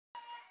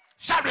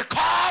shall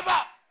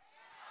recover.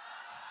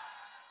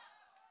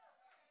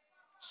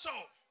 So,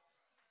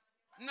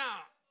 now,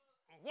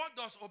 what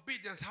does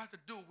obedience have to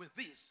do with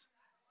this?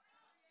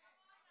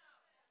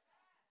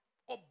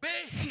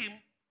 Obey him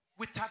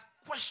without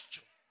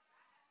question.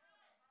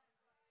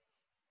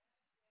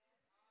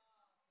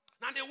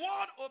 Now, the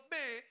word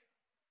obey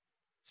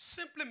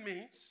simply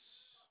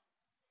means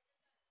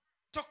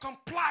to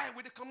comply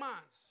with the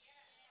commands.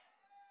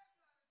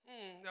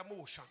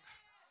 Emotion.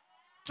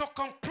 To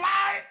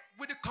comply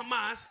with the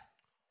commands,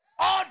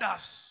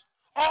 orders,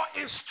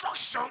 or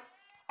instruction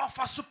of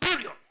a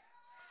superior,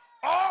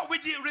 or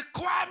with the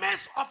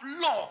requirements of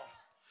law,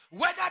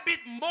 whether it be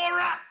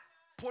moral,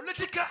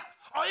 political,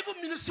 or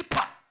even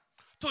municipal,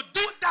 to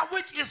do that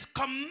which is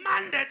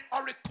commanded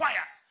or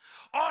required,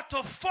 or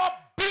to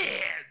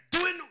forbear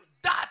doing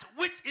that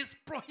which is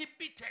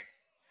prohibited.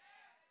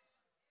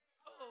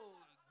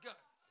 Oh, God.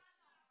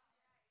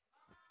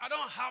 I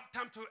don't have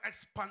time to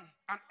expand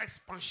and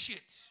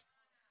expatiate,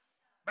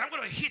 but I'm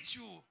going to hit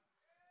you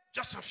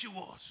just a few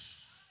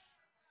words.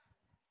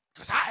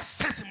 Because I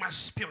sense in my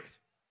spirit,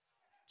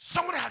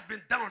 somebody has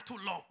been down too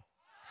long.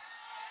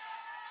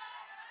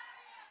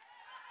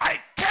 I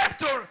came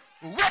to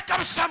wake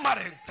up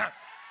somebody.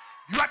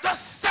 You are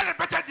just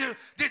celebrating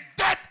the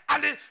death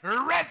and the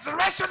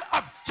resurrection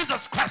of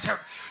Jesus Christ.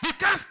 You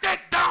can't stay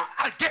down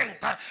again.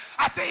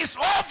 I say it's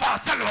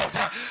over, Lord.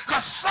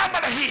 Because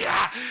somebody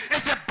here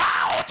is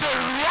about to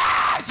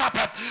rise up.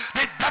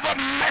 The devil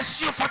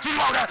messed you for too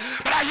long.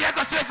 But I hear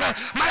God says,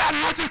 my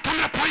anointing is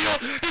coming upon you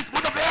this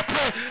month of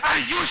April,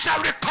 and you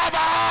shall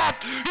recover.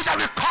 You shall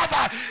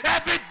recover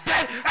every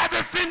day,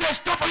 everything they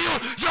stole for you.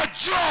 Your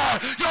joy,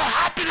 your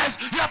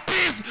happiness, your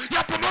peace,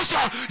 your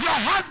promotion, your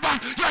husband,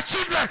 your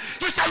children.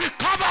 You shall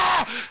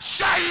recover.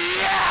 Shall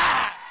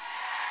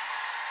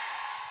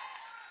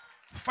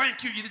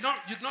Thank you. You did not,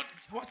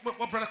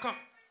 what brother come?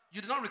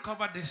 You did not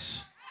recover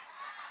this.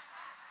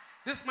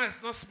 This man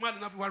is not smart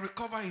enough. You will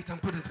recover it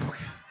and put it in the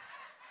pocket.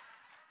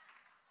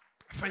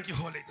 Thank you,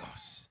 Holy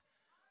Ghost.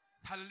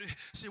 Hallelujah.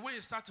 See, when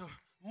you start to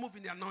move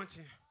in the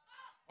anointing,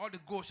 all the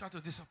ghosts start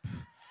to disappear.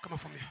 Come on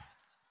from here.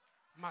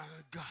 My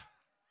God.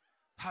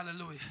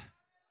 Hallelujah.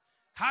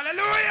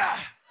 Hallelujah.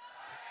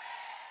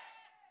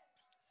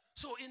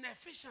 So in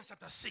Ephesians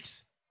chapter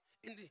 6,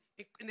 in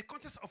the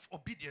context of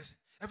obedience,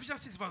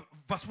 Ephesians 6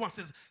 verse 1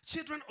 says,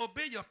 children,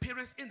 obey your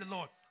parents in the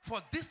Lord,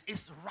 for this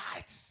is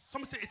right.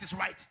 Somebody say it is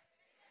right.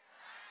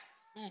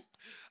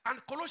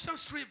 And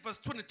Colossians 3 verse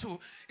 22,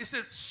 it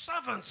says,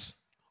 servants,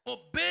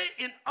 obey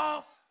in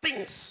all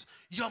things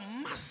your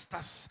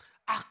masters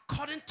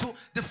according to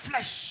the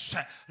flesh,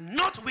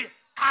 not with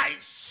eye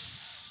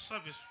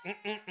service.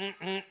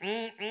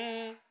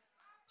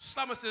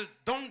 Someone says,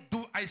 don't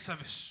do eye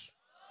service.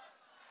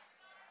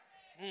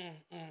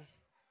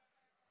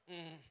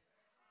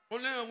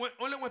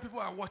 Only when people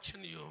are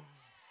watching you.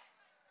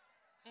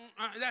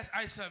 That's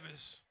eye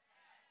service.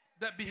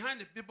 That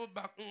behind the people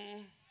back.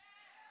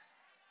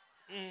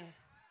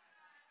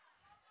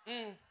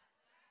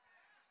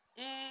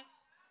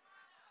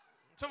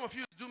 Some of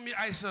you do me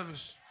eye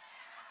service.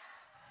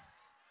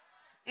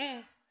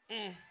 Yeah.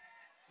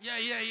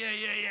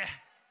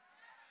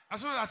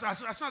 As soon as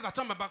I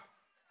turn my back.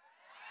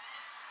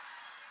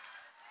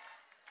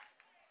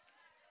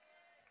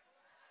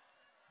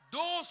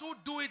 Those who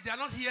do it, they are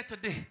not here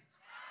today.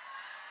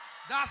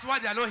 That's why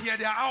they are not here.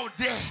 They are out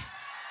there.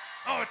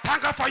 Oh,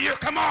 thank God for you.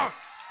 Come on.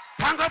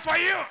 Thank God for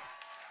you.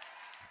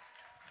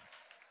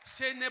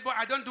 Say, neighbor,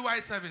 I don't do eye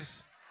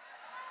service.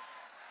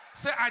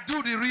 Say, I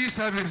do the real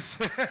service.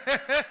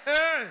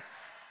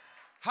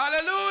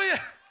 Hallelujah.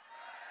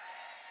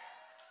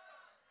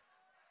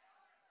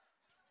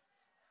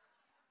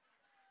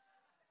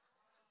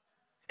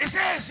 It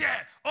says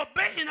here,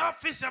 obey in all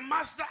things your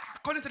master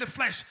according to the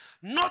flesh,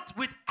 not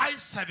with eye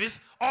service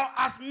or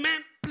as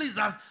men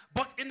pleasers,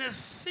 but in a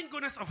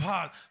singleness of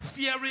heart,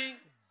 fearing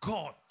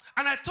God.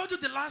 And I told you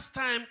the last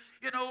time,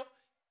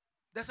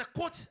 there's a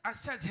quote I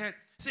said here.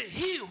 Say,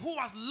 he who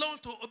has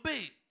learned to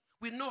obey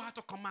will know how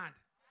to command.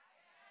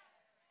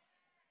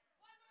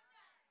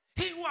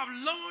 He who has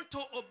learned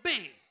to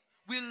obey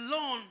will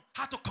learn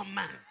how to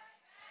command.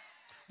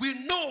 We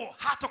know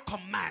how to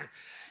command.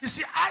 You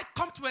see, I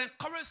come to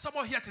encourage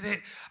someone here today.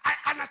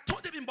 And I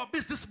told him in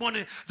Bobby's this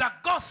morning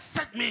that God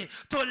sent me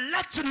to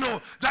let you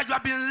know that you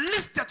have been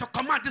listed to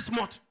command this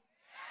month.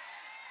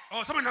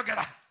 Oh, somebody not get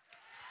that.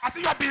 I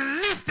said you have been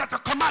listed to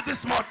command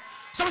this month.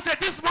 Somebody said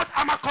this month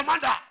I'm a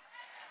commander.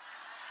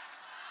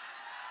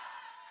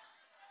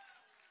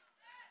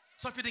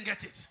 So if you didn't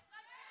get it.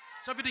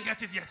 So if you didn't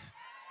get it yet.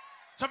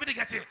 So if you didn't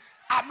get it.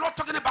 I'm not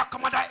talking about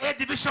commander A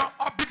division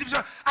or B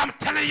division. I'm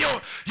telling you,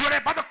 you're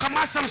about to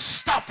command some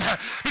stuff.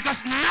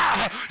 Because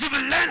now you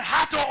will learn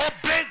how to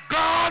obey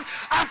God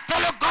and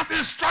follow God's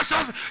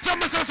instructions.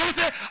 Someone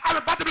say, I'm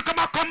about to become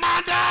a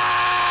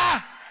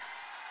commander.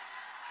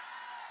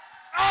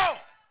 Oh.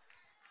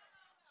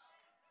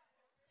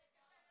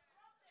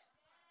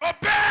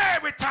 Obey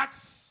without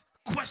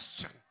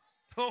question.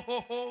 Ho,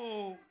 ho,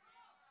 ho.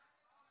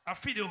 I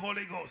feel the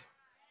Holy Ghost.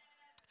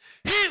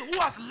 He who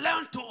has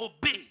learned to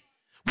obey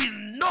We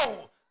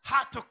know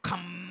how to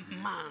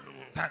command.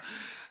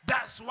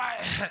 That's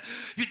why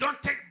you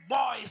don't take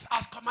boys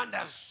as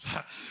commanders.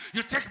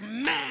 You take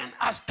men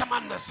as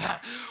commanders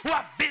who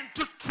have been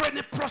through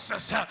training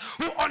process,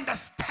 who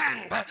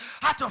understand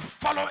how to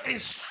follow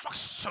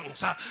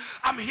instructions.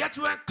 I'm here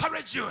to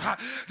encourage you.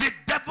 The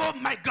devil,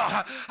 my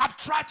God, I've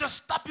tried to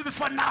stop you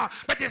before now,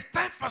 but it's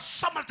time for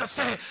someone to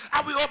say,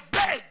 I will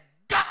obey